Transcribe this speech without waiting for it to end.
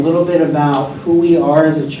A little bit about who we are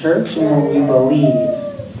as a church and what we believe.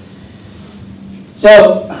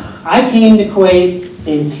 So, I came to Kuwait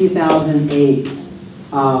in 2008.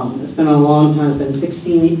 It's been a long time. It's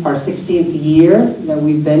been our 16th year that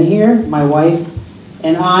we've been here. My wife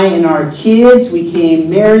and I and our kids, we came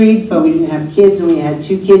married, but we didn't have kids, and we had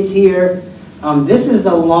 2 kids here. This is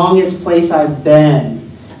the longest place I've been.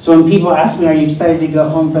 So when people ask me, "Are you excited to go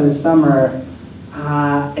home for the summer?"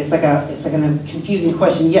 It's like a confusing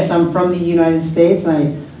question. Yes, I'm from the United States, and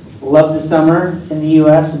I love the summer in the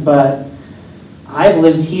U.S., but I've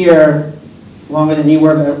lived here longer than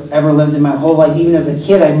anywhere I've ever lived in my whole life. Even as a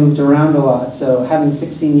kid, I moved around a lot, so having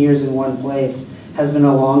 16 years in one place has been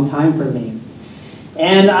a long time for me.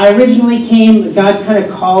 And I originally came, God kind of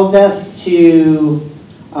called us to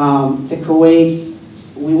Kuwait.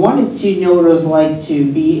 We wanted to know what it was like to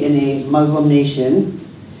be in a Muslim nation.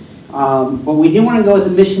 But we didn't want to go with a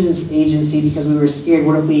missions agency because we were scared.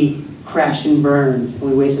 What if we crashed and burned and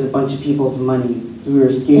we wasted a bunch of people's money? Because we were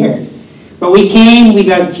scared. But we came, we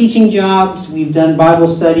got teaching jobs, we've done Bible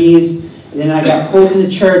studies, and then I got pulled into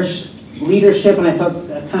church leadership, and I felt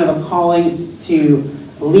kind of a calling to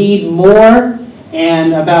lead more.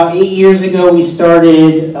 And about 8 years ago, we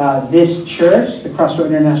started this church, the Crossroad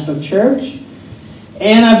International Church.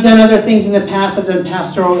 And I've done other things in the past. I've done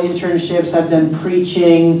pastoral internships. I've done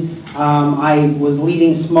preaching. I was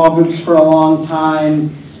leading small groups for a long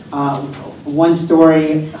time. One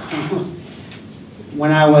story,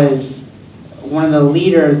 when I was one of the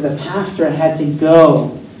leaders, the pastor had to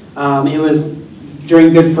go. It was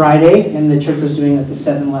during Good Friday, and the church was doing like the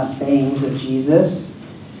 7 last sayings of Jesus.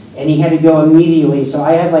 And he had to go immediately. So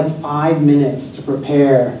I had like 5 minutes to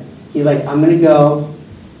prepare. He's like, "I'm going to go.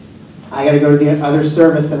 I got to go to the other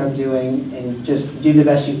service that I'm doing, and just do the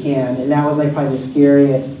best you can." And that was like probably the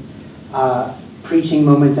scariest preaching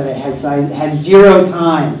moment that I had, because I had 0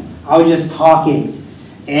 time. I was just talking.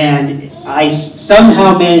 And I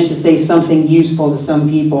somehow managed to say something useful to some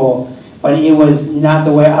people, but it was not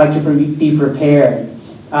the way I like to be prepared.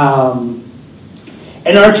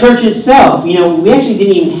 And our church itself, we actually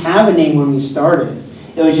didn't even have a name when we started.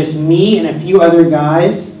 It was just me and a few other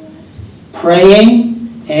guys praying,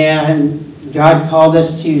 and God called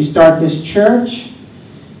us to start this church.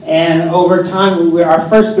 And over time, our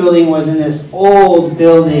first building was in this old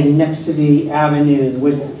building next to the avenues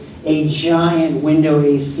with a giant window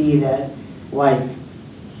AC that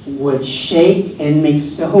would shake and make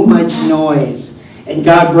so much noise. And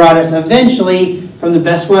God brought us eventually from the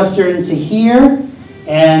Best Western to here.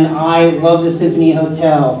 And I love the Symphony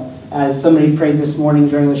Hotel. As somebody prayed this morning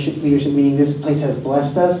during the leadership meeting, this place has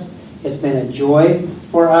blessed us. It's been a joy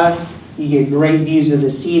for us. You get great views of the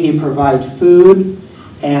sea. They provide food.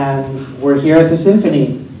 And we're here at the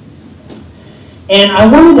Symphony. And I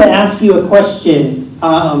wanted to ask you a question.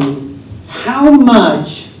 How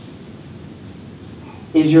much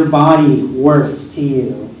is your body worth to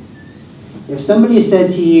you? If somebody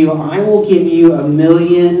said to you, "I will give you $1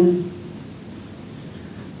 million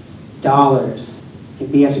if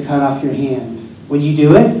you have to cut off your hand," would you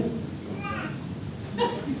do it?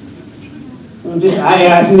 I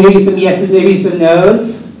asked maybe some yeses, maybe some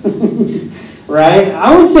nos. Right?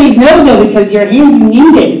 I would say no, though, because your hand,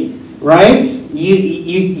 you need it. Right?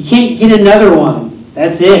 You can't get another one.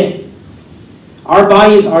 That's it. Our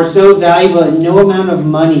bodies are so valuable that no amount of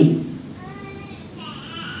money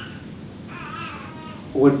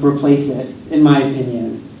would replace it, in my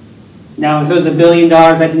opinion. Now, if it was $1 billion,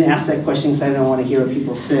 I didn't ask that question because I don't want to hear what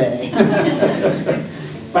people say.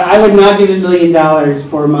 But I would not give $1 million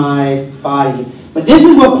for my body. But this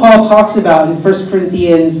is what Paul talks about in 1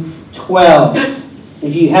 Corinthians 12.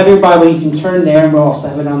 If you have your Bible, you can turn there, and we'll also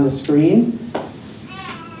have it on the screen.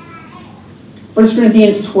 1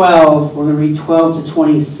 Corinthians 12, we're going to read 12 to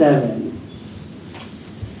 27.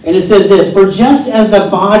 And it says this: "For just as the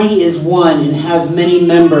body is one and has many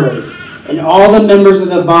members, and all the members of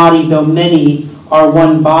the body, though many, are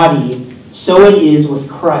one body, so it is with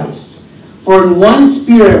Christ. For in one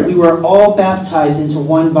Spirit we were all baptized into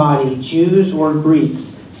one body, Jews or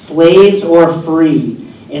Greeks, slaves or free,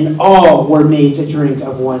 and all were made to drink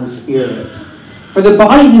of one Spirit. For the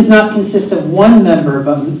body does not consist of one member,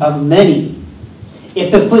 but of many. If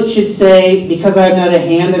the foot should say, 'Because I have not a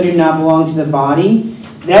hand, I do not belong to the body,'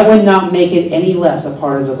 that would not make it any less a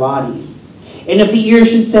part of the body. And if the ear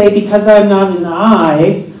should say, 'Because I am not an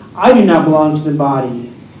eye, I do not belong to the body,'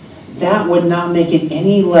 that would not make it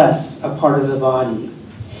any less a part of the body.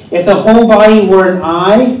 If the whole body were an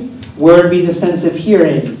eye, where would be the sense of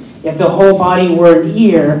hearing? If the whole body were an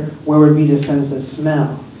ear, where would be the sense of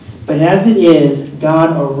smell? But as it is,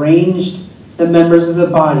 God arranged the members of the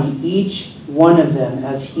body, each one of them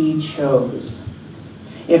as he chose.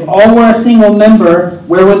 If all were a single member,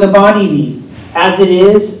 where would the body be? As it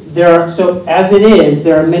is, there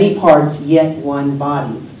are many parts, yet one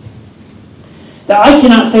body. The eye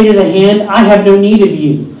cannot say to the hand, I have no need of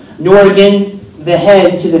you, nor again the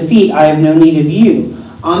head to the feet, I have no need of you.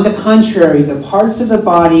 On the contrary, the parts of the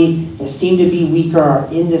body that seem to be weaker are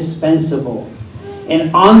indispensable.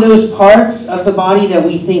 And on those parts of the body that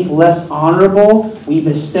we think less honorable, we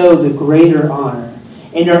bestow the greater honor.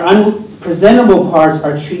 And our unpresentable parts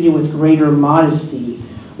are treated with greater modesty,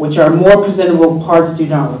 which our more presentable parts do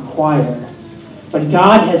not require. But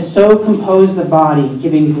God has so composed the body,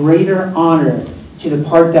 giving greater honor to the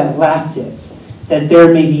part that lacked it, that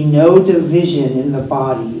there may be no division in the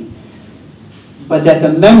body, but that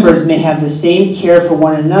the members may have the same care for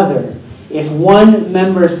one another. If one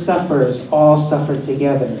member suffers, all suffer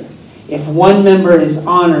together. If one member is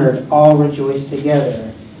honored, all rejoice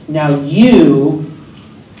together. Now you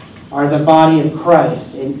are the body of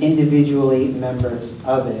Christ and individually members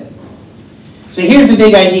of it. So here's the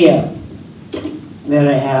big idea that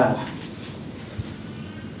I have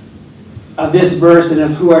of this verse and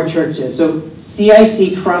of who our church is. So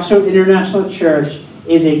CIC, Crossroad International Church,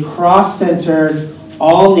 is a cross-centered,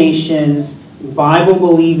 all-nations,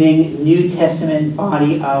 Bible-believing, New Testament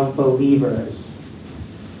body of believers.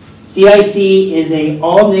 CIC is a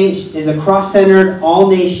cross-centered,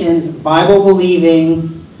 all-nations,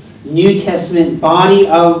 Bible-believing, New Testament body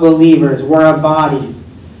of believers. We're a body.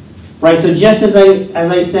 Right? So just as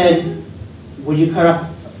I said, would you cut off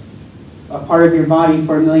a part of your body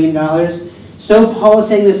for $1 million? So Paul is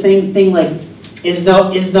saying the same thing, like, is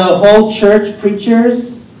the whole church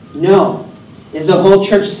preachers? No. Is the whole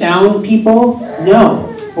church sound people? No.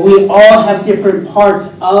 But we all have different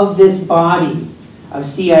parts of this body of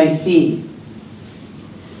CIC.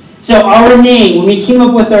 So our name, when we came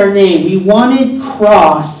up with our name, we wanted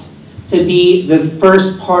cross to be the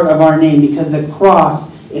first part of our name because the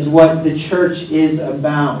cross is what the church is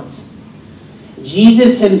about.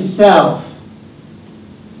 Jesus himself,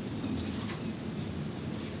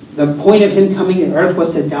 the point of him coming to earth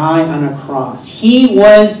was to die on a cross. He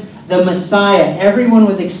was the Messiah. Everyone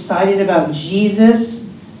was excited about Jesus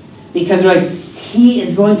because they're like, he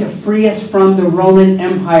is going to free us from the Roman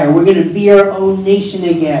Empire. We're going to be our own nation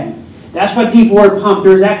again. That's why people were pumped.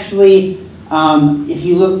 There's actually, if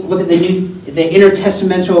you look at the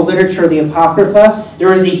intertestamental literature, the Apocrypha,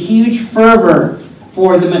 there is a huge fervor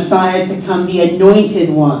for the Messiah to come, the anointed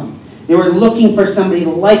one. They were looking for somebody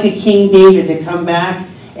like a King David to come back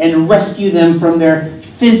and rescue them from their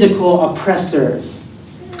physical oppressors.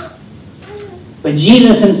 But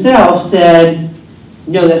Jesus himself said,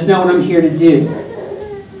 no, that's not what I'm here to do.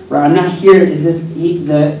 Right? I'm not here,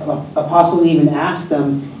 the apostles even asked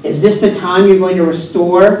them, is this the time you're going to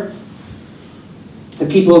restore the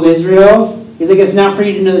people of Israel? He's like, it's not for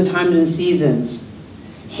you to know the times and seasons.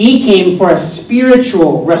 He came for a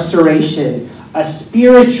spiritual restoration, a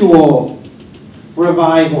spiritual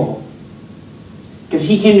revival. Because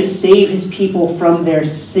he came to save his people from their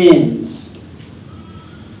sins.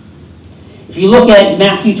 If you look at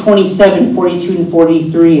Matthew 27, 42 and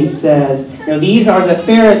 43, it says, now these are the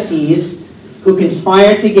Pharisees who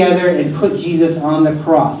conspired together and put Jesus on the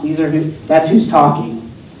cross. That's who's talking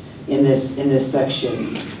in this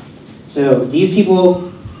section. So these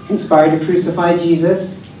people conspired to crucify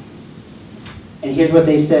Jesus. And here's what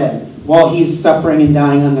they said while he's suffering and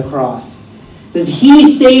dying on the cross. It says, he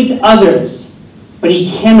saved others, but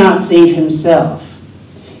he cannot save himself.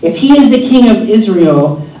 If he is the King of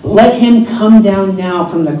Israel, let him come down now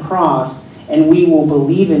from the cross, and we will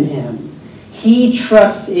believe in him. He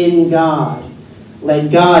trusts in God.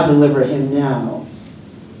 Let God deliver him now.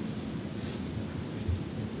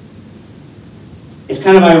 It's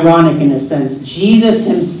kind of ironic in a sense. Jesus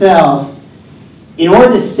himself, in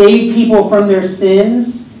order to save people from their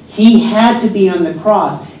sins, he had to be on the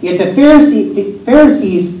cross. Yet the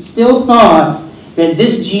Pharisees still thought that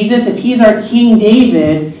this Jesus, if he's our King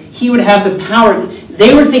David, he would have the power.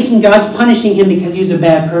 They were thinking God's punishing him because he was a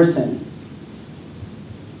bad person.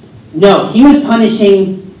 No, God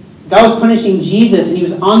was punishing Jesus, and he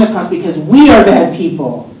was on the cross because we are bad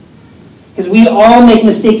people. Because we all make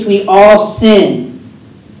mistakes, we all sin.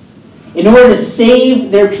 In order to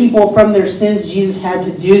save their people from their sins, Jesus had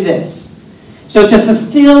to do this. So to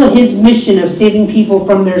fulfill his mission of saving people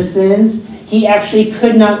from their sins, he actually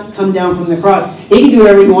could not come down from the cross. He could do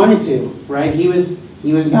whatever he wanted to, right? He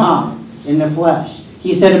was God in the flesh.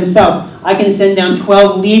 He said himself, I can send down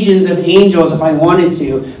 12 legions of angels if I wanted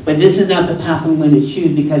to, but this is not the path I'm going to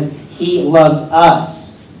choose because he loved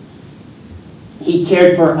us. He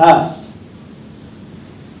cared for us.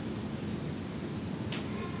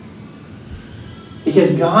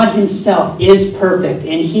 Because God himself is perfect,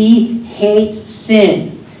 and he hates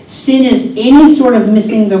sin. Sin is any sort of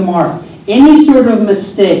missing the mark, any sort of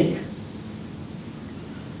mistake.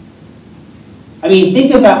 I mean,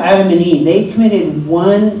 think about Adam and Eve. They committed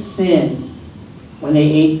one sin when they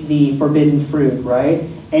ate the forbidden fruit, right?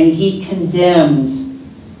 And he condemned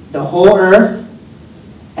the whole earth.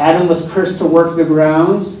 Adam was cursed to work the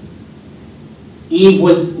ground. Eve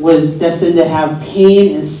was destined to have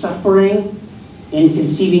pain and suffering in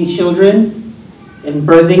conceiving children and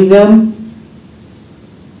birthing them.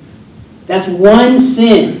 That's one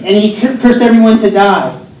sin. And he cursed everyone to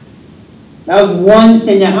die. That was one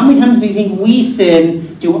sin. Now, how many times do you think we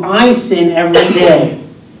sin? Do I sin every day?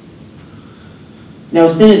 Now,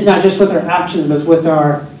 sin is not just with our actions, but it's with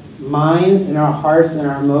our minds and our hearts and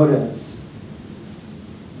our motives.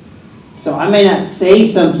 So I may not say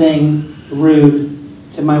something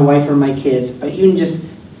rude to my wife or my kids, but even just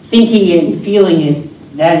thinking it and feeling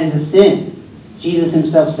it, that is a sin. Jesus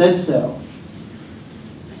himself said so.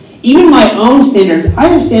 Even my own standards, I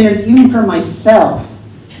have standards even for myself.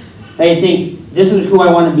 I think this is who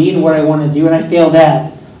I want to be and what I want to do, and I fail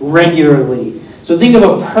that regularly. So think of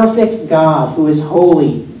a perfect God who is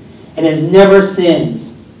holy and has never sinned,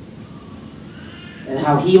 and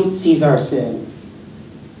how he sees our sin.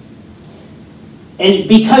 And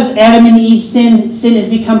because Adam and Eve sinned, sin has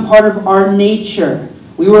become part of our nature.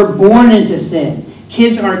 We were born into sin.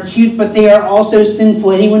 Kids are cute, but they are also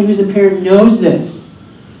sinful. Anyone who's a parent knows this.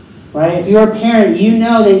 Right? If you're a parent, you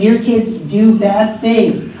know that your kids do bad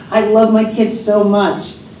things. I love my kids so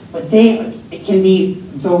much, but it can be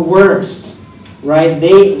the worst. Right?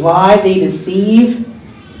 They lie, they deceive.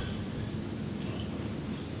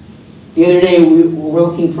 The other day we were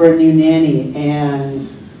looking for a new nanny, and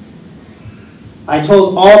I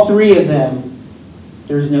told all three of them,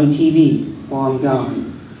 there's no TV while I'm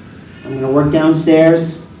gone. I'm going to work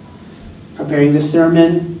downstairs, preparing the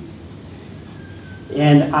sermon.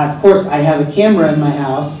 And of course, I have a camera in my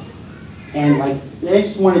house. And I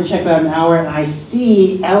just want to check about an hour, and I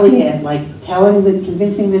see Elliot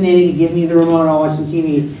convincing the nanny to give me the remote, I'll watch some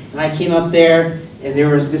TV. And I came up there, and there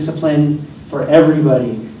was discipline for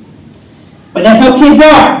everybody. But that's how kids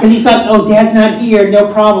are, because he thought, oh, Dad's not here,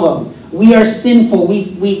 no problem. We are sinful.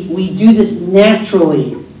 We do this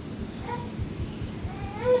naturally.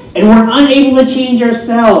 And we're unable to change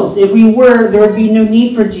ourselves. If we were, there would be no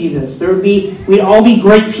need for Jesus. We'd all be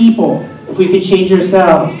great people if we could change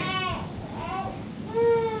ourselves.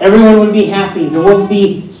 Everyone would be happy. The world would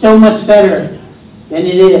be so much better than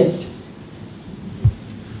it is.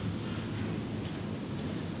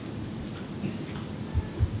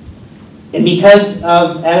 And because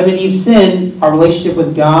of Adam and Eve's sin, our relationship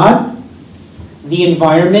with God, the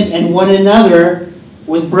environment, and one another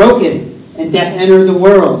was broken, and death entered the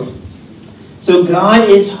world. So God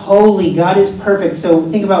is holy. God is perfect. So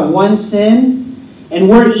think about one sin, and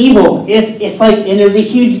we're evil. It's like, and there's a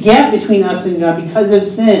huge gap between us and God because of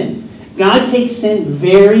sin. God takes sin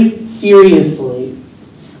very seriously.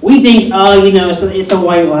 We think, it's a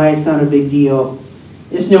white lie. It's not a big deal.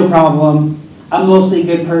 It's no problem. I'm mostly a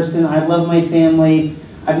good person. I love my family.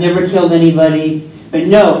 I've never killed anybody. But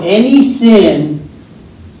no, any sin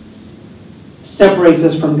separates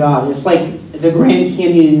us from God. It's like the Grand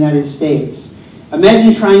Canyon of the United States.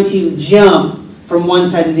 Imagine trying to jump from one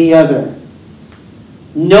side to the other.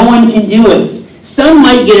 No one can do it. Some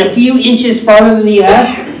might get a few inches farther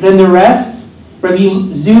than the rest, but if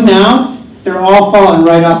you zoom out, they're all falling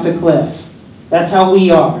right off the cliff. That's how we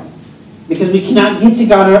are. Because we cannot get to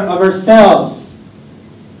God of ourselves.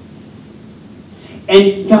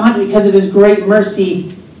 And God, because of his great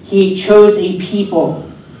mercy, he chose a people.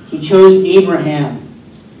 He chose Abraham.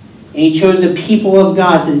 And he chose a people of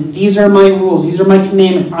God. He said, these are my rules. These are my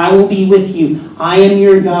commandments. I will be with you. I am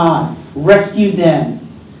your God. Rescued them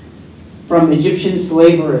from Egyptian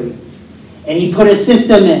slavery. And he put a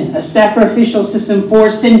system in, a sacrificial system for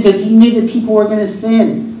sin, because he knew that people were going to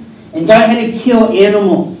sin. And God had to kill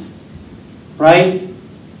animals, right?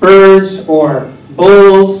 Birds or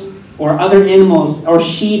bulls or other animals, or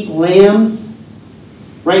sheep, lambs,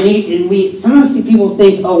 right? And we sometimes see people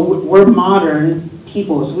think, oh, we're modern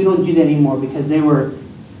people, so we don't do that anymore because they were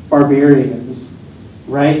barbarians,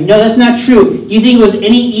 right? No, that's not true. Do you think it was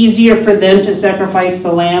any easier for them to sacrifice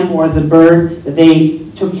the lamb or the bird that they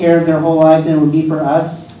took care of their whole lives than it would be for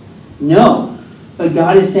us? No. But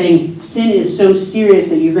God is saying sin is so serious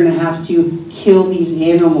that you're going to have to kill these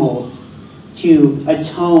animals to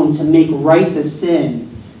atone, to make right the sin.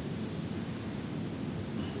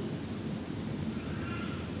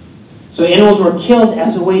 So animals were killed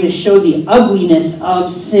as a way to show the ugliness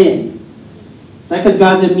of sin. Not because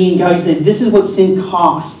God's a mean God. He said, this is what sin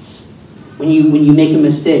costs when you make a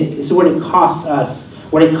mistake. This is what it costs us,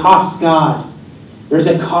 what it costs God. There's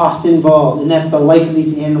a cost involved, and that's the life of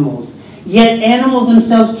these animals. Yet animals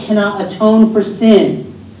themselves cannot atone for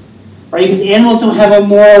sin, right? Because animals don't have a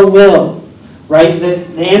moral will, right? The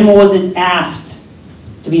animal wasn't asked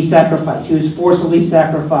to be sacrificed. He was forcibly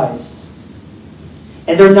sacrificed.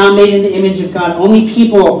 And they're not made in the image of God. Only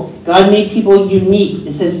people, God made people unique.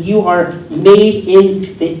 It says you are made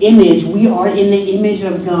in the image. We are in the image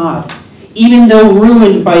of God, even though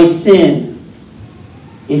ruined by sin.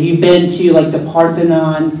 If you've been to like the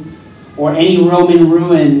Parthenon or any Roman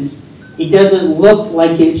ruins, it doesn't look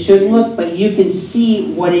like it should look, but you can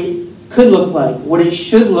see what it could look like, what it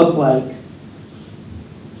should look like.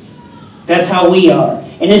 That's how we are.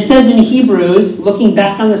 And it says in Hebrews, looking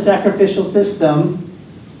back on the sacrificial system,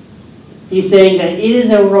 he's saying that it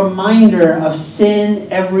is a reminder of sin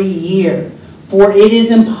every year. For it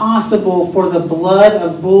is impossible for the blood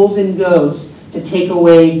of bulls and goats to take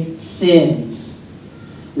away sins.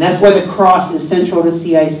 And that's why the cross is central to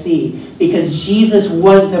CIC, because Jesus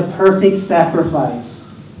was the perfect sacrifice.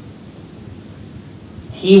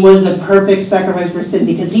 He was the perfect sacrifice for sin,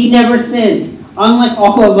 because he never sinned, unlike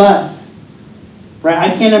all of us. Right?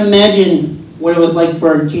 I can't imagine what it was like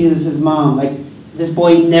for Jesus' mom. Like, this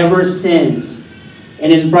boy never sins.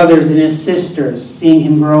 And his brothers and his sisters, seeing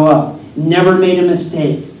him grow up, never made a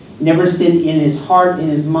mistake. Never sinned in his heart, in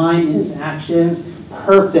his mind, in his actions.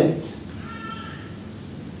 Perfect.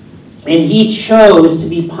 And he chose to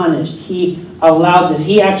be punished. He allowed this.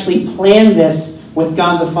 He actually planned this with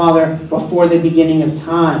God the Father before the beginning of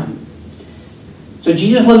time. So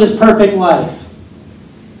Jesus lived this perfect life.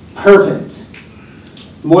 Perfect.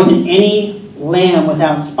 More than any lamb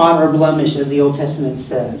without spot or blemish, as the Old Testament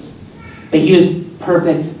says. But he was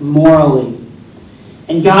perfect morally.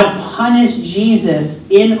 And God punished Jesus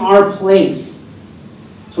in our place.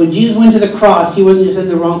 So when Jesus went to the cross, he wasn't just in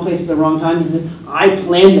the wrong place at the wrong time. He said, I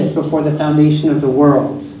planned this before the foundation of the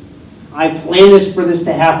world. I planned this for this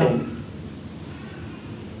to happen.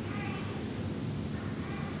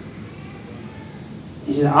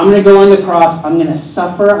 He said, I'm going to go on the cross. I'm going to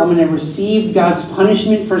suffer. I'm going to receive God's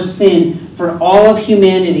punishment for sin for all of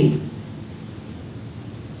humanity.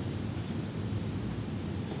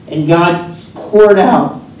 And God poured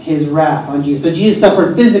out his wrath on Jesus. So Jesus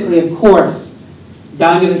suffered physically, of course,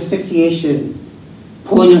 dying of asphyxiation,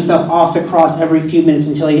 pulling himself off the cross every few minutes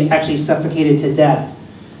until he actually suffocated to death.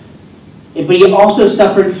 But he also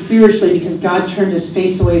suffered spiritually because God turned his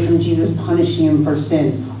face away from Jesus, punishing him for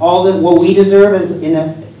sin. All what we deserve in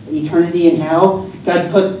eternity in hell, God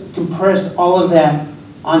compressed all of that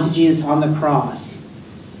onto Jesus on the cross.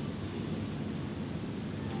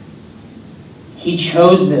 He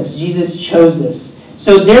chose this. Jesus chose this.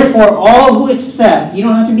 So therefore, all who accept, you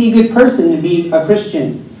don't have to be a good person to be a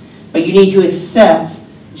Christian, but you need to accept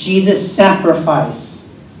Jesus' sacrifice.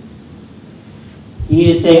 You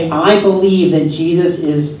need to say, I believe that Jesus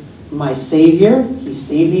is my Savior. He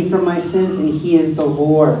saved me from my sins, and he is the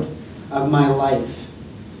Lord of my life.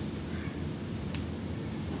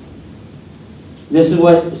 This is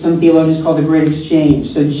what some theologians call the great exchange.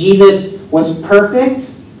 So Jesus was perfect,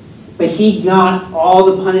 but he got all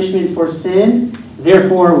the punishment for sin.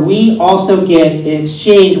 Therefore, we also get, in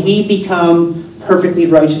exchange, we become perfectly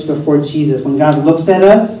righteous before Jesus. When God looks at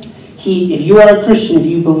us, if you are a Christian, if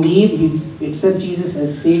you believe, you accept Jesus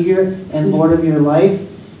as Savior and Lord of your life,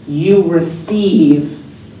 you receive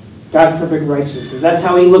God's perfect righteousness. That's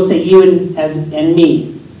how he looks at you and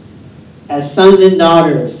me, as sons and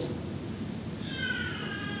daughters,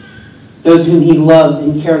 those whom he loves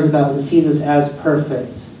and cares about and sees us as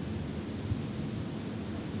perfect.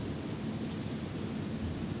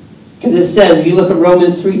 Because it says, if you look at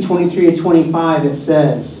Romans 3:23-25, it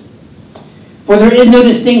says, for there is no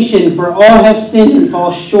distinction, for all have sinned and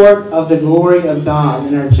fall short of the glory of God,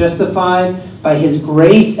 and are justified by his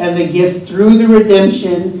grace as a gift through the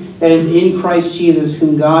redemption that is in Christ Jesus,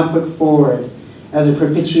 whom God put forward as a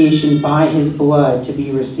propitiation by his blood to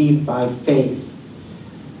be received by faith.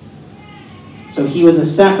 So he was a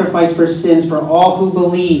sacrifice for sins for all who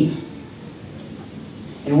believe.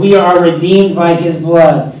 And we are redeemed by his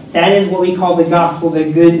blood. That is what we call the gospel,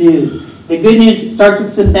 the good news. The good news starts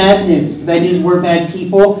with some bad news. The bad news, we're bad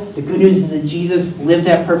people. The good news is that Jesus lived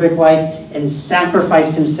that perfect life and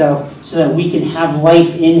sacrificed himself so that we can have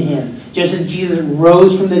life in him. Just as Jesus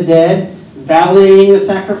rose from the dead, validating the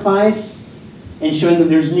sacrifice and showing that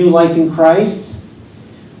there's new life in Christ,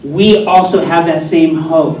 we also have that same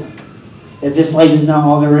hope. That this life is not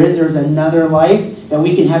all there is. There's another life, that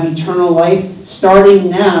we can have eternal life starting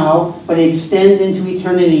now, but it extends into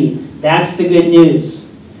eternity. That's the good news.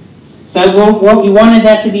 So we wanted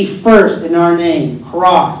that to be first in our name,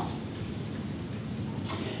 cross.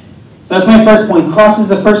 So that's my first point. Cross is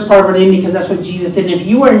the first part of our name because that's what Jesus did. And if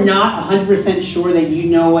you are not 100% sure that you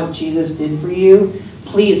know what Jesus did for you,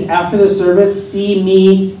 please, after the service, see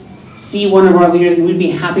me, see one of our leaders, and we'd be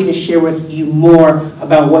happy to share with you more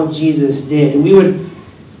about what Jesus did. And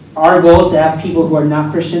our goal is to have people who are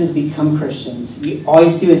not Christians become Christians. All you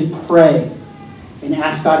have to do is pray and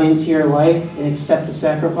ask God into your life and accept the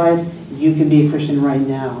sacrifice. You can be a Christian right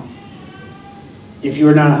now if you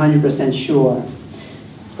are not 100% sure.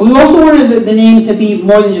 But we also wanted the name to be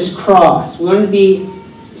more than just cross. We wanted to be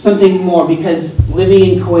something more because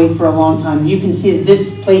living in Kuwait for a long time, you can see that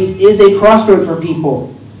this place is a crossroad for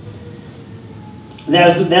people.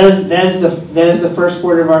 That is the first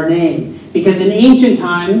word of our name. Because in ancient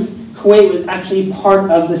times, Kuwait was actually part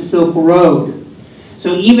of the Silk Road.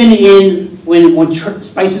 So even when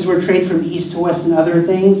spices were traded from east to west and other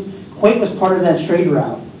things, Kuwait was part of that trade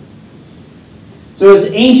route. So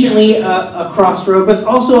it's anciently a crossroad, but it's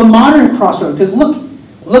also a modern crossroad. Because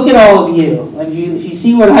look at all of you. Like if you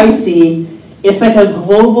see what I see, it's like a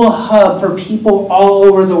global hub for people all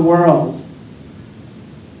over the world.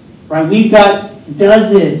 Right? We've got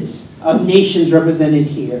dozens of nations represented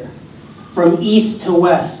here, from east to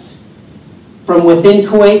west, from within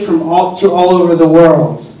Kuwait, to all over the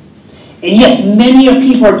world. And yes, many of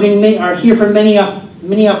people are here for many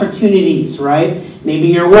opportunities, right? Maybe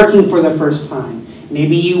you're working for the first time.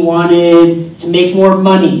 Maybe you wanted to make more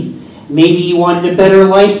money. Maybe you wanted a better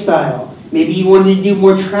lifestyle. Maybe you wanted to do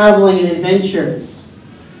more traveling and adventures.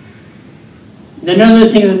 Now, none of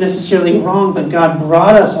those things are necessarily wrong, but God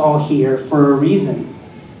brought us all here for a reason.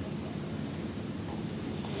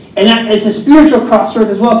 And it's a spiritual crossroad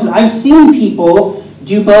as well, because I've seen people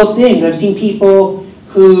do both things. I've seen people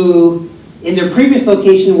who, in their previous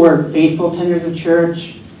location, were faithful tenders of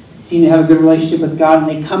church, seem to have a good relationship with God, and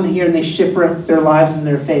they come here and they shipwreck their lives and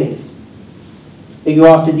their faith. They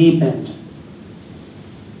go off the deep end.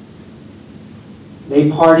 They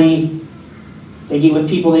party. They get with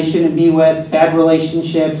people they shouldn't be with, bad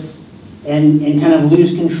relationships, and kind of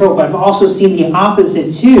lose control. But I've also seen the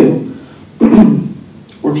opposite too,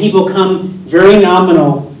 where people come very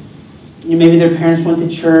nominal. Maybe their parents went to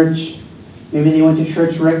church. Maybe they went to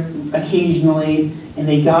church occasionally, and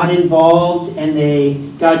they got involved,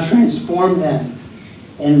 and God transformed them.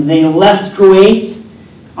 And they left Kuwait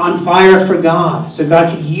on fire for God, so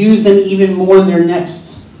God could use them even more in their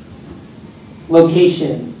next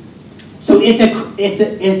location. So it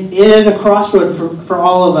is a crossroad for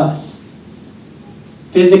all of us.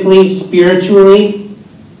 Physically, spiritually.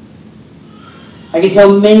 I can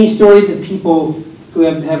tell many stories of people who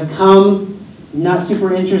have come, not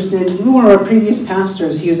super interested. Even one of our previous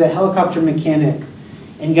pastors, he was a helicopter mechanic,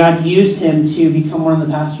 and God used him to become one of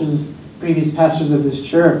the previous pastors of this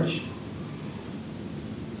church.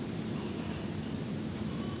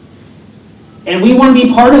 And we want to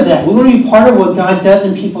be part of that. We want to be part of what God does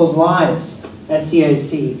in people's lives at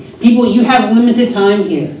CIC. People, you have limited time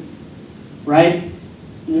here, right?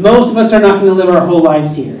 Most of us are not going to live our whole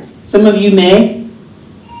lives here. Some of you may.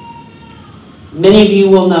 Many of you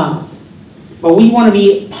will not. But we want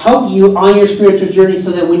to help you on your spiritual journey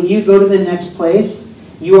so that when you go to the next place,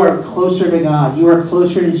 you are closer to God. You are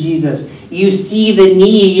closer to Jesus. You see the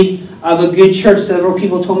need of a good church. Several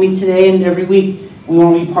people told me today and every week, we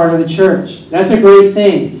want to be part of the church. That's a great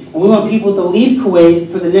thing. And we want people to leave Kuwait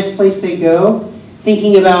for the next place they go,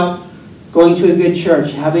 thinking about going to a good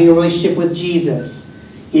church, having a relationship with Jesus,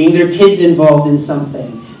 getting their kids involved in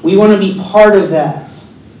something. We want to be part of that. So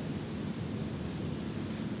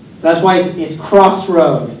that's why it's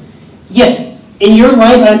crossroad. Yes, in your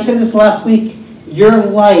life, I said this last week, your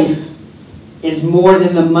life is more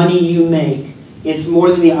than the money you make. It's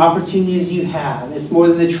more than the opportunities you have. It's more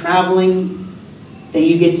than the traveling that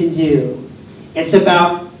you get to do. It's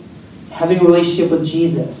about having a relationship with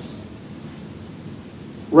Jesus.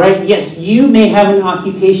 Right? Yes, you may have an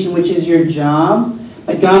occupation, which is your job,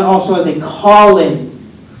 but God also has a calling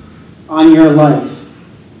on your life.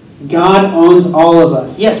 God owns all of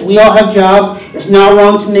us. Yes, we all have jobs. It's not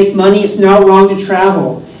wrong to make money. It's not wrong to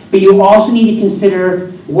travel. But you also need to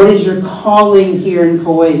consider, what is your calling here in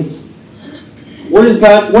Kuwait? What has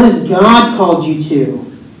God called you to?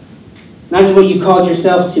 Not just what you called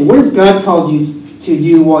yourself to. What has God called you to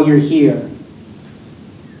do while you're here?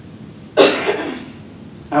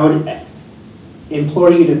 I would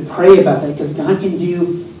implore you to pray about that, because God can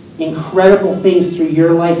do incredible things through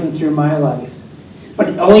your life and through my life.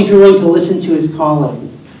 But only if you're willing to listen to His calling.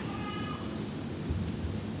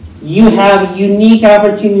 You have unique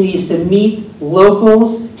opportunities to meet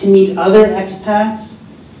locals, to meet other expats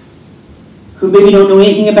who maybe don't know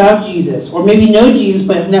anything about Jesus, or maybe know Jesus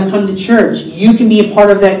but have not come to church. You can be a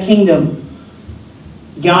part of that kingdom,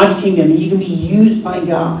 God's kingdom, and you can be used by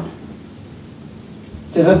God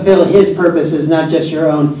to fulfill His purposes, not just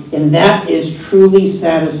your own. And that is truly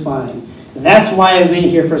satisfying. That's why I've been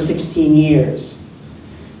here for 16 years.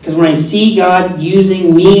 Because when I see God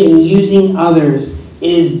using me and using others, it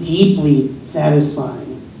is deeply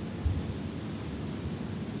satisfying.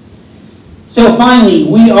 So finally,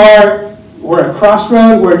 we're a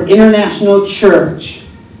crossroad, we're an international church.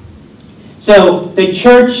 So the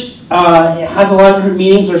church has a lot of different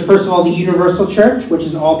meanings. There's first of all the universal church, which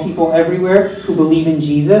is all people everywhere who believe in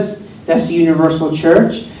Jesus. That's the universal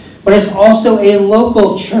church. But it's also a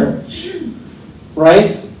local church, right?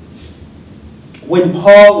 When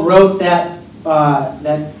Paul wrote that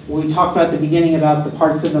we talked about at the beginning about the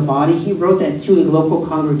parts of the body, he wrote that to a local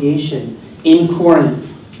congregation in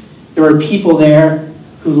Corinth. There were people there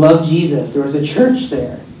who loved Jesus. There was a church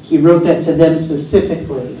there. He wrote that to them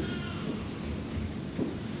specifically.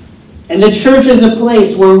 And the church is a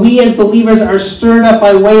place where we as believers are stirred up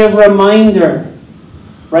by way of reminder,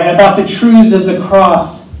 right, about the truths of the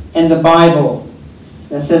cross and the Bible.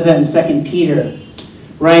 That says that in 2 Peter,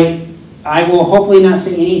 right? I will hopefully not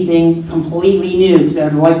say anything completely new because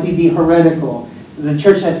that would likely be heretical. The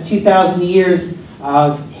church has 2,000 years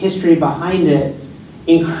of history behind it,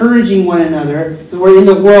 encouraging one another. We're in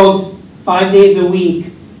the world 5 days a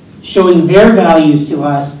week, showing their values to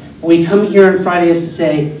us. We come here on Fridays to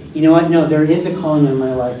say, you know what? No, there is a calling in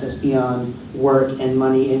my life that's beyond work and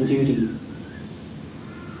money and duty.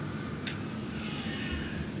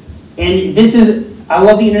 And I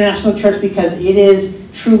love the International Church because it is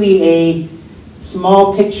truly a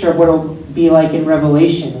small picture of what it will be like in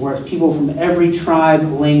Revelation, where people from every tribe,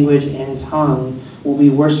 language, and tongue will be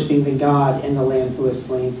worshiping the God and the Lamb who is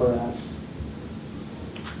slain for us.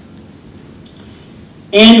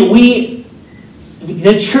 And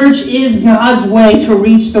the church is God's way to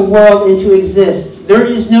reach the world and to exist. There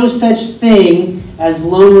is no such thing as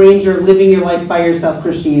Lone Ranger living your life by yourself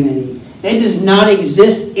Christianity. That does not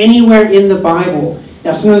exist anywhere in the Bible.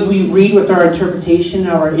 Now, sometimes we read with our interpretation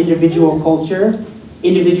of our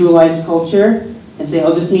individualized culture, and say,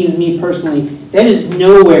 oh, this means me personally. That is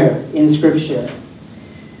nowhere in Scripture.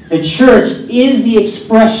 The church is the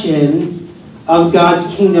expression of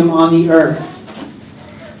God's kingdom on the earth.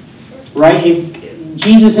 Right? If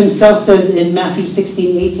Jesus himself says in Matthew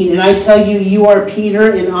 16:18, and I tell you, you are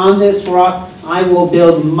Peter, and on this rock I will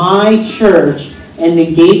build my church, and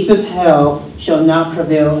the gates of hell shall not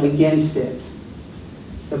prevail against it.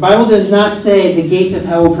 The Bible does not say the gates of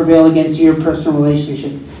hell will prevail against your personal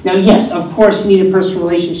relationship. Now, yes, of course, you need a personal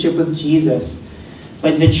relationship with Jesus.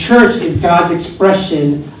 But the church is God's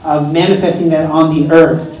expression of manifesting that on the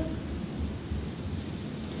earth.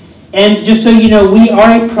 And just so you know, we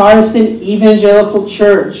are a Protestant evangelical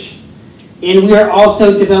church. And we are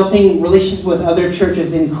also developing relationships with other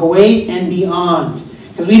churches in Kuwait and beyond.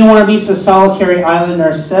 Because we don't want to be just a solitary island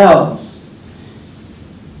ourselves.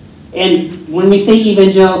 And when we say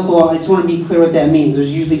evangelical, I just want to be clear what that means. There's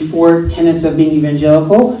usually 4 tenets of being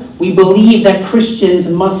evangelical. We believe that Christians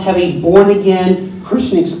must have a born-again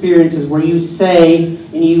Christian experiences where you say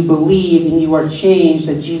and you believe and you are changed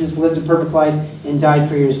that Jesus lived a perfect life and died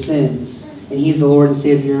for your sins. And He's the Lord and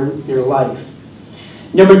Savior of your life.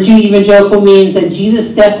 Number 2, evangelical means that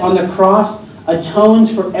Jesus' death on the cross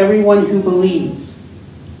atones for everyone who believes.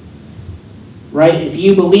 Right? If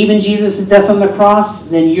you believe in Jesus' death on the cross,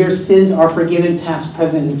 then your sins are forgiven past,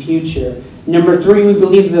 present, and future. Number 3, we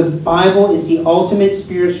believe the Bible is the ultimate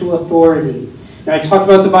spiritual authority. Now, I talked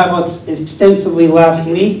about the Bible extensively last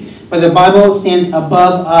week, but the Bible stands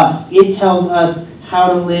above us. It tells us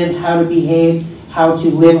how to live, how to behave, how to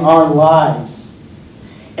live our lives.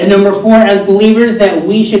 And number 4, as believers, that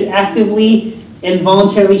we should actively and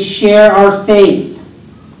voluntarily share our faith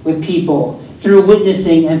with people through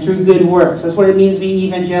witnessing and through good works. That's what it means to be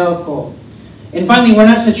evangelical. And finally, we're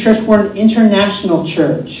not just a church, we're an international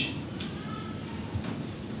church.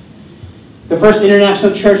 The first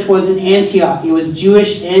international church was in Antioch. It was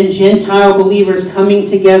Jewish and Gentile believers coming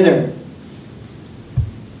together.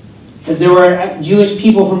 Because there were Jewish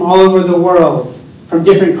people from all over the world, from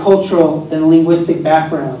different cultural and linguistic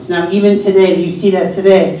backgrounds. Now, even today, you see that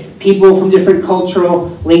today. People from different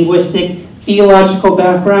cultural, linguistic, theological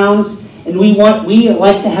backgrounds. And we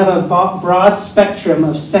like to have a broad spectrum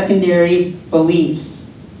of secondary beliefs.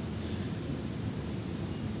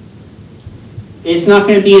 It's not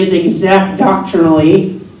going to be as exact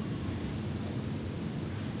doctrinally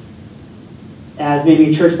as has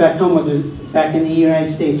maybe a church back home, whether back in the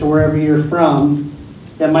United States or wherever you're from,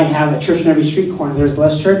 that might have a church in every street corner. There's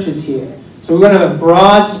less churches here. So we're going to have a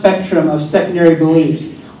broad spectrum of secondary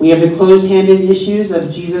beliefs. We have the closed-handed issues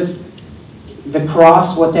of Jesus, the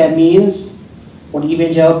cross, what that means, what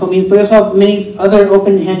evangelical means, but we also have many other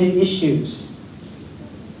open-handed issues.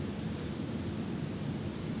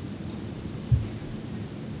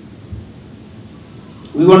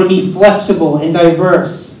 We want to be flexible and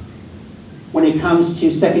diverse when it comes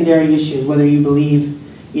to secondary issues, whether you believe,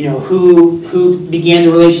 who began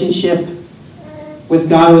the relationship with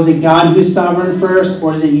God. Was it God who's sovereign first,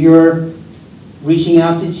 or is it you're reaching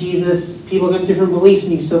out to Jesus? People have different beliefs,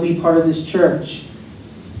 and you can still be part of this church.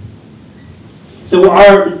 So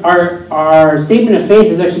our statement of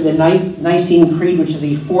faith is actually the Nicene Creed, which is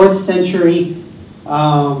a 4th century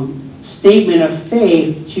statement of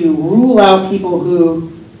faith to rule out people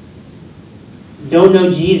who don't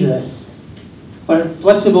know Jesus, but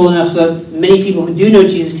flexible enough so that many people who do know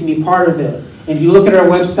Jesus can be part of it. And if you look at our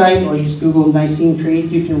website or you just Google Nicene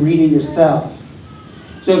Creed, you can read it yourself.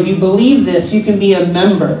 So if you believe this, you can be a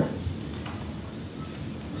member.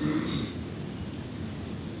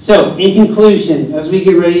 So, in conclusion, as we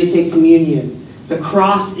get ready to take communion, the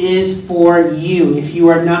cross is for you. If you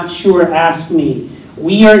are not sure, ask me.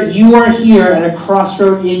 You are here at a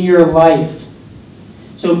crossroad in your life.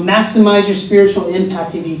 So maximize your spiritual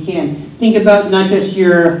impact if you can. Think about not just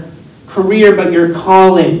your career, but your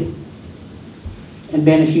calling. And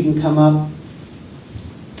Ben, if you can come up.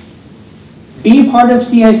 Be a part of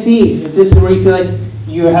CIC. If this is where you feel like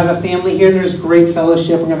you have a family here, there's great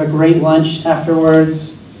fellowship. We're going to have a great lunch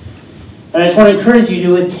afterwards. And I just want to encourage you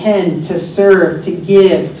to attend, to serve, to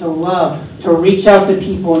give, to love, to reach out to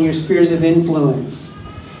people in your spheres of influence.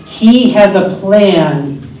 He has a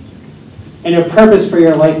plan and a purpose for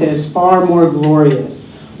your life that is far more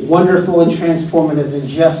glorious, wonderful, and transformative than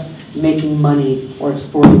just making money or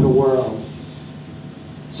exploring the world.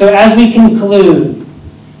 So as we conclude,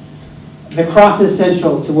 the cross is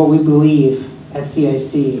central to what we believe at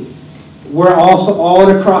CIC. We're also all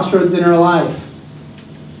at a crossroads in our life,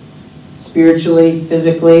 spiritually,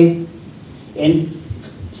 physically, and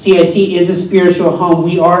CIC is a spiritual home.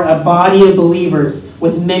 We are a body of believers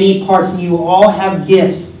with many parts, and you all have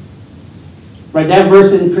gifts. Right? That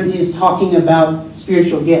verse in Corinthians is talking about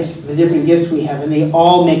spiritual gifts, the different gifts we have, and they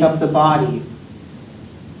all make up the body.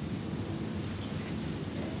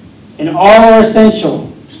 And all are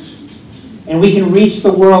essential. And we can reach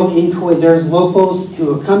the world in Kuwait. There's locals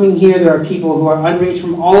who are coming here. There are people who are unreached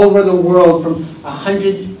from all over the world, from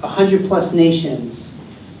 100 plus nations.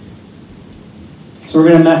 So we're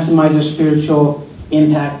going to maximize our spiritual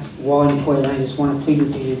impact while in Kuwait. And I just want to plead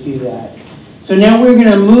with you to do that. So now we're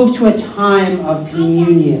going to move to a time of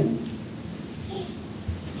communion.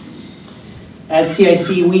 At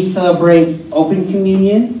CIC, we celebrate open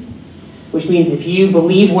communion, which means if you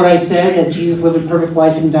believe what I said, that Jesus lived a perfect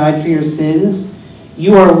life and died for your sins,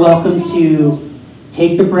 you are welcome to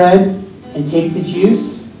take the bread and take the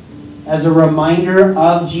juice as a reminder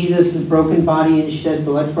of Jesus' broken body and shed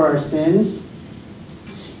blood for our sins.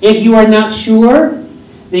 If you are not sure,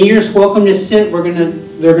 then you're just welcome to sit.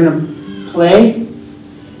 They're going to play.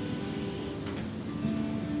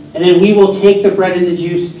 And then we will take the bread and the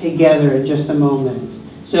juice together in just a moment.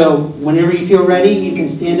 So whenever you feel ready, you can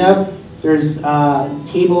stand up. There's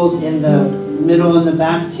tables in the middle and the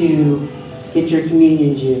back to get your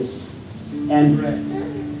communion juice and bread.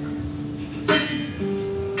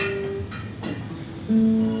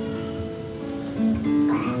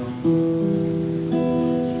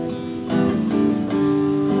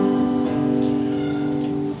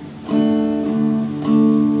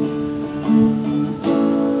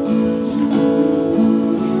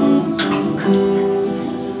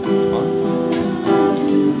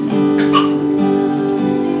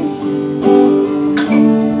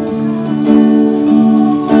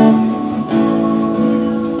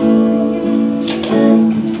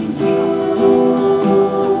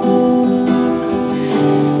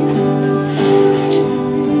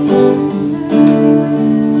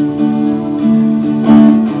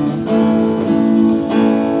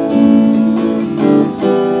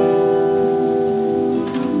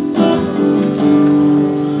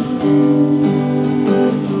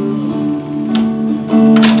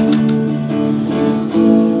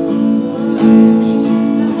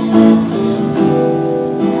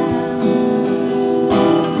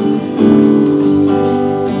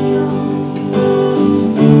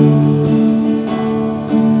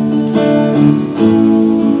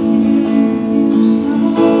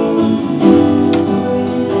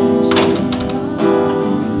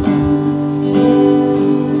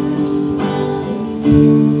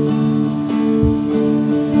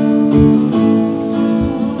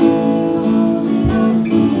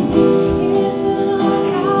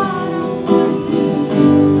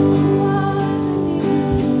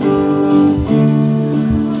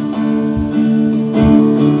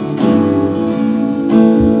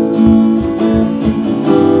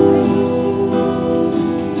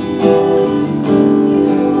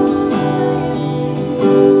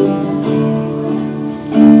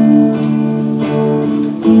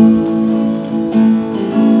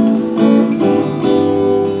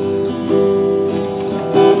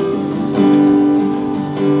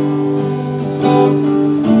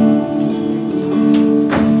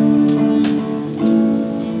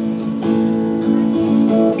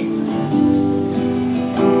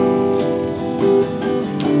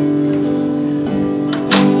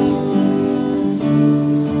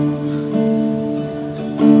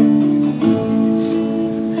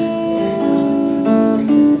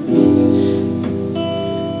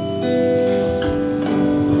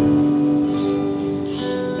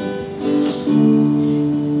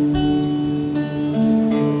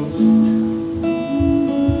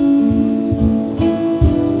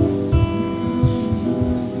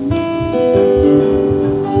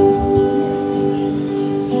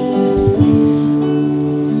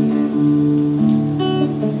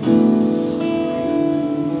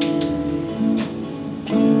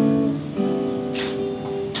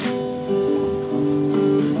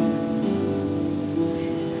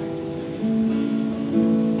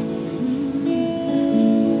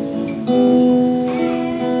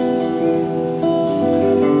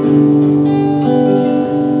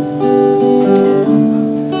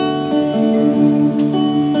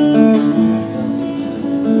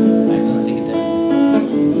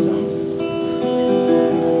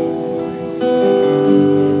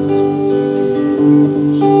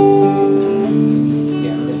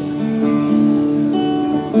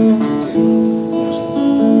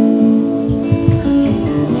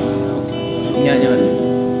 아니야.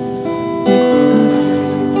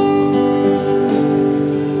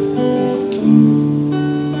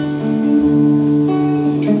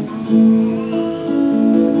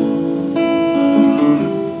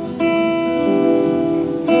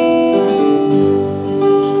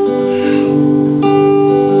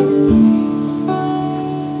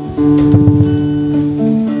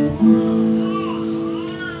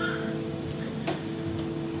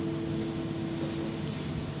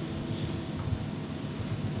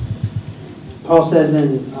 Paul says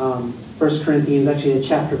in 1 Corinthians, actually the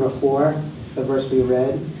chapter before, the verse we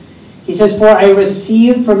read, he says, "For I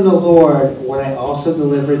received from the Lord what I also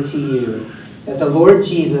delivered to you, that the Lord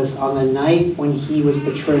Jesus, on the night when he was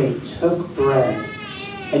betrayed, took bread,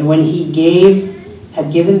 and when he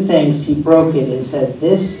had given thanks, he broke it and said,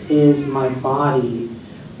 'This is my body,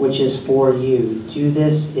 which is for you. Do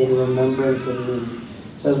this in remembrance of me.'"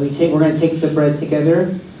 So as we're going to take the bread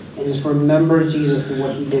together and just remember Jesus and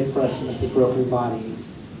what he did for us with his broken body.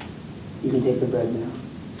 You can take the bread now.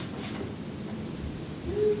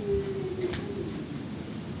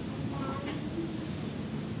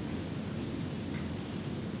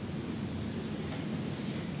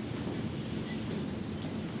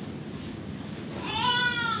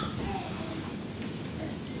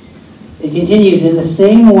 It continues, "In the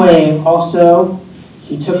same way also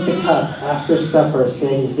he took the cup after supper,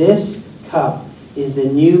 saying, 'This cup is the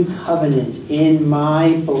new covenant in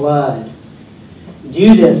my blood.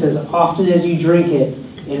 Do this as often as you drink it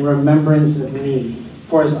in remembrance of me.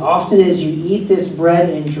 For as often as you eat this bread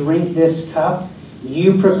and drink this cup,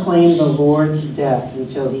 you proclaim the Lord's death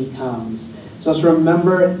until he comes.'" So let's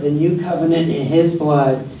remember the new covenant in his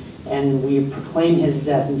blood, and we proclaim his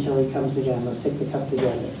death until he comes again. Let's take the cup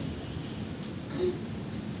together.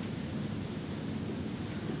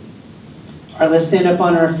 All right, let's stand up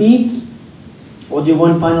on our feet. We'll do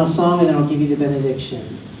one final song, and then I'll give you the benediction.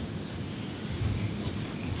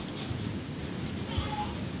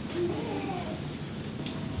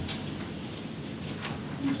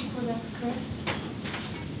 Thank you for that, Chris.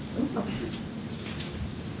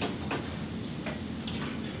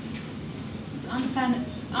 It's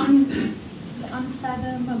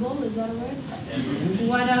unfathomable, is that a word?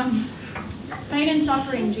 What pain and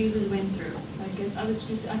suffering Jesus went through.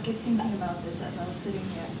 I kept thinking about this as I was sitting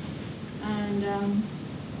here. And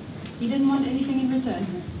he didn't want anything in return.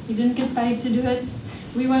 He didn't get paid to do it.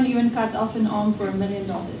 We weren't even cut off an arm for $1 million.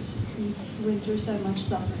 He went through so much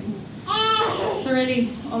suffering. So really,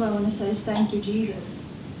 all I want to say is thank you, Jesus.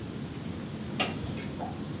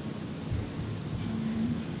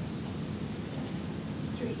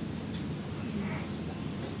 Three.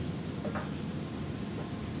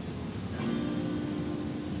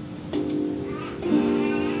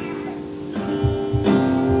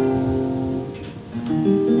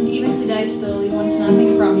 Still, he wants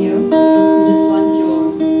nothing from you. He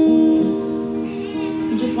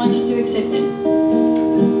just wants you to accept it.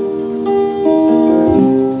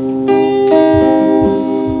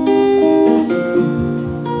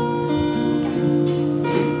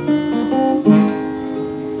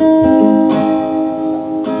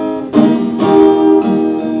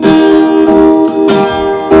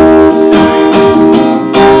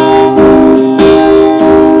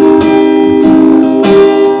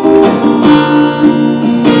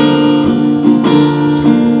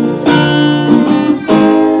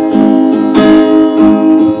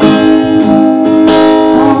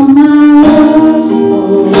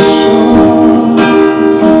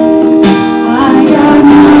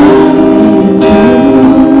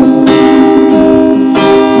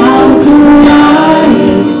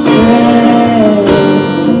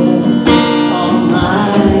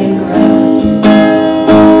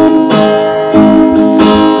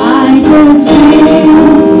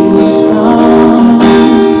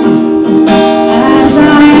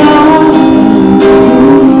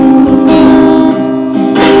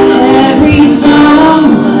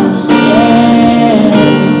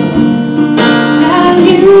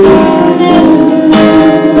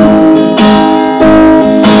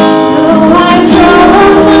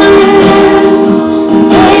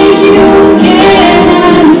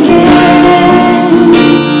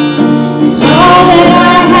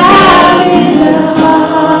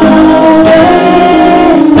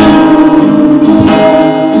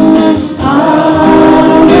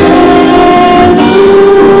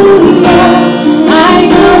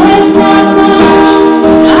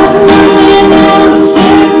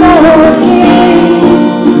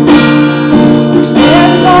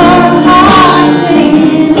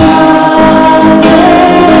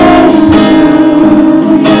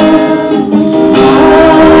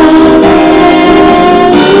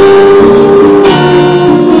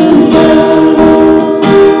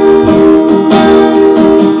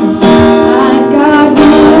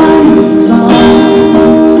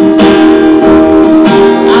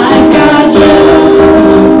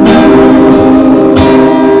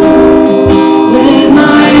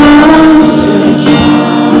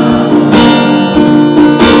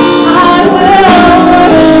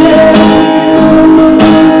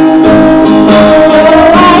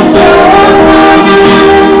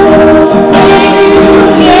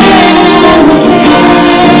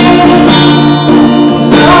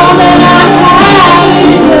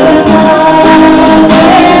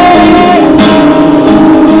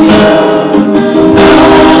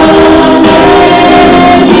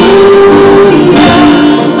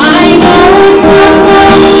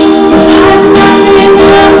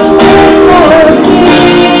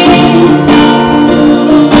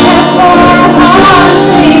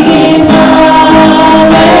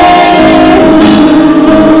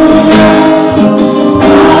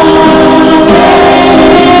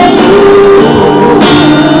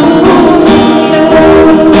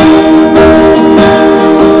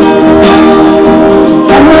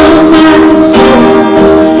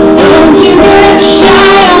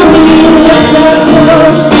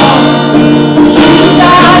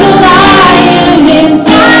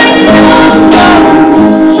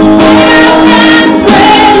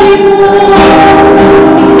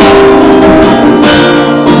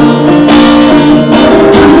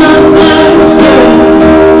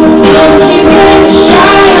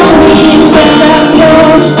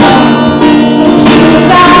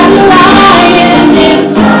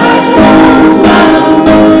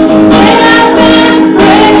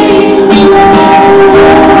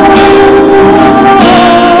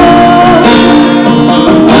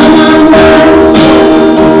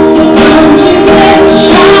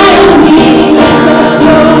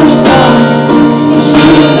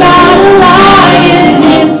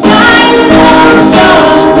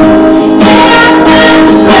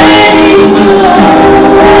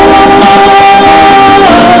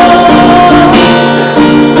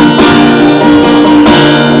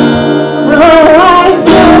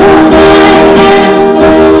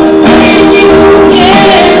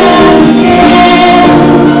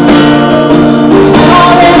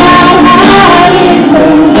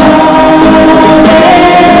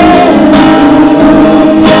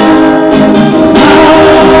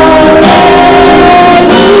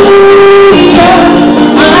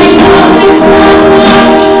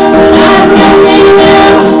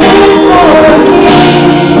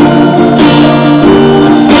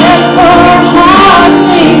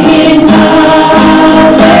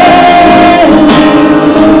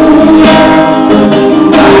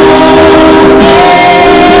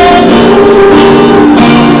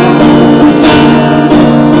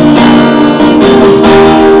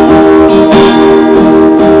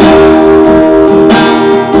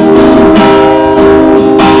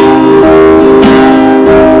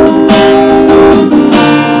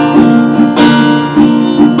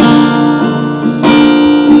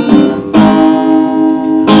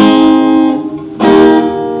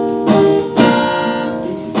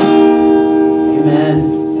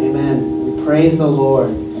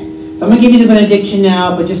 give you the benediction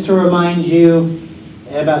now, but just to remind you,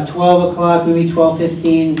 at about 12 o'clock, maybe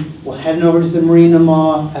 12:15, we're heading over to the Marina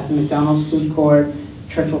Mall at the McDonald's food court.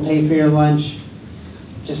 Church will pay for your lunch.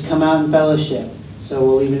 Just come out and fellowship. So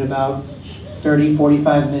we'll leave in about 30,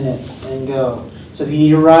 45 minutes and go. So if you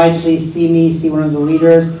need a ride, please see me, see one of the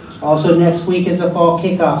leaders. Also next week is a fall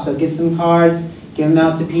kickoff, so get some cards, give them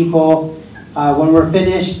out to people. When we're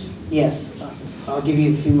finished, yes, I'll give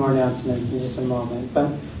you a few more announcements in just a moment.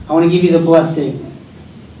 But I want to give you the blessing.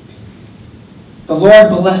 The Lord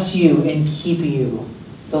bless you and keep you.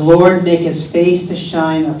 The Lord make his face to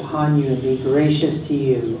shine upon you and be gracious to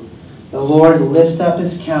you. The Lord lift up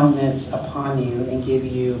his countenance upon you and give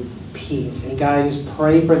you peace. And God, I just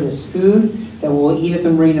pray for this food that we'll eat at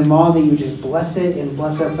the Marina Mall, that you just bless it and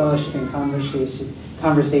bless our fellowship and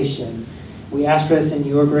conversation. We ask for this in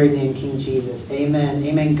your great name, King Jesus. Amen.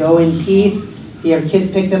 Amen. Go in peace. If you have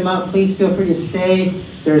kids, pick them up. Please feel free to stay.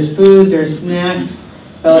 There's food, there's snacks.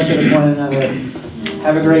 Fellowship with one another.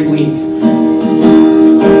 Have a great week.